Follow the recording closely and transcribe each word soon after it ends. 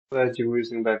As you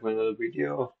using back with another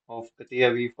video of Catia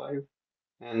V5,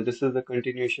 and this is the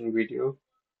continuation video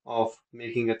of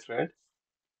making a thread.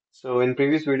 So in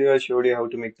previous video I showed you how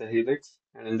to make the helix,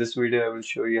 and in this video I will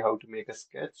show you how to make a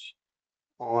sketch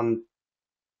on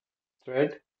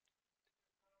thread,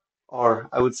 or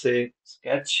I would say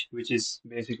sketch, which is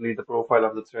basically the profile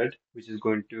of the thread, which is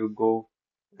going to go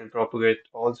and propagate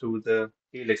all through the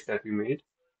helix that we made.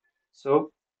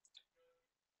 So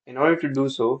in order to do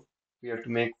so, we have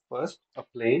to make first a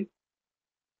plane.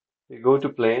 We go to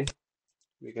plane,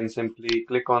 we can simply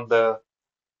click on the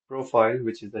profile,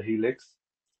 which is the helix,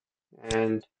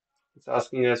 and it's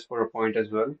asking us for a point as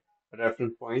well, a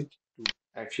reference point to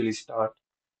actually start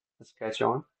the sketch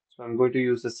on. So I'm going to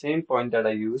use the same point that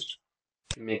I used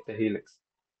to make the helix.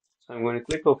 So I'm going to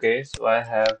click OK. So I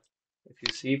have, if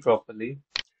you see properly,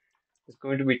 it's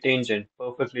going to be tangent,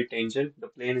 perfectly tangent. The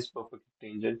plane is perfectly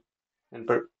tangent and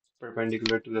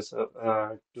perpendicular to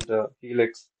the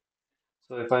helix.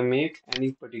 So if I make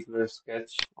any particular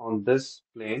sketch on this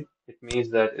plane, it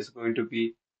means that it's going to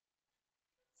be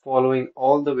following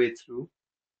all the way through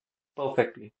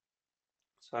perfectly.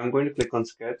 So I'm going to click on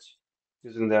sketch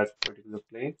using that particular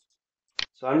plane.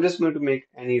 So I'm just going to make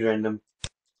any random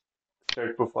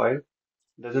thread profile.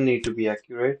 Doesn't need to be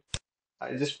accurate.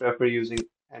 I just prefer using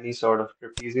any sort of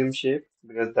trapezium shape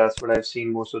because that's what I've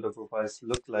seen most of the profiles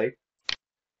look like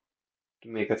to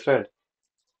make a thread.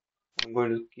 I'm going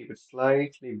to keep it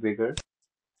slightly bigger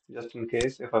just in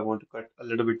case if I want to cut a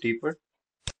little bit deeper.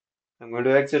 I'm going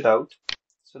to exit out.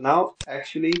 So now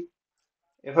actually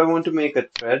if I want to make a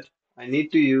thread, I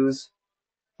need to use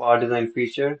part design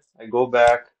feature. I go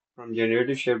back from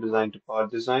generative shape design to part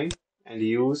design and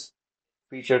use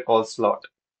feature called slot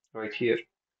right here.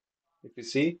 If you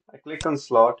see, I click on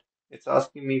slot, it's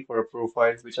asking me for a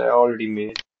profile which I already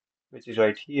made, which is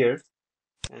right here,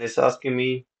 and it's asking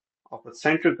me of a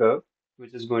center curve,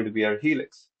 which is going to be our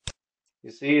helix.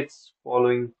 You see, it's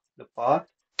following the path.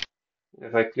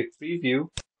 If I click preview,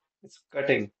 it's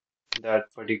cutting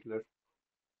that particular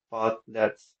path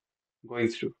that's going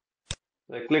through.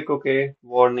 So I click OK,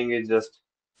 warning is just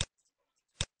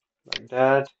like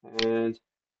that, and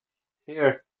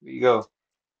here we go.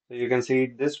 So you can see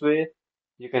this way,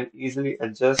 you can easily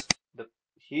adjust the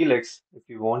helix if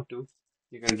you want to.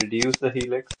 You can reduce the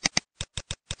helix,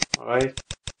 alright,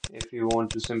 if you want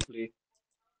to simply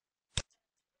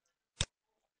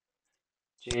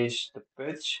change the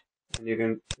pitch, and you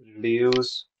can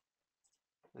reduce.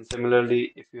 And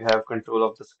similarly, if you have control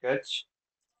of the sketch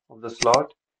of the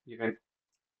slot, you can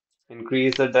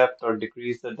increase the depth or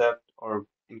decrease the depth or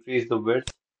increase the width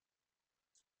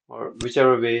or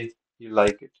whichever way you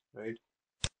like it, right?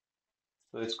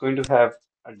 So it's going to have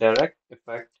a direct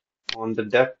effect on the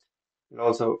depth and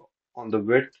also on the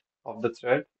width of the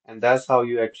thread, and that's how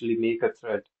you actually make a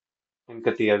thread in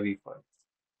Catia V5.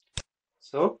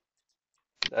 So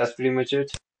that's pretty much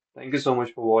it. Thank you so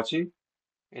much for watching.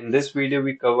 In this video,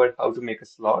 we covered how to make a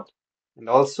slot and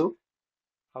also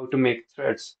how to make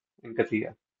threads in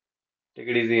Catia. Take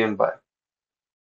it easy and bye.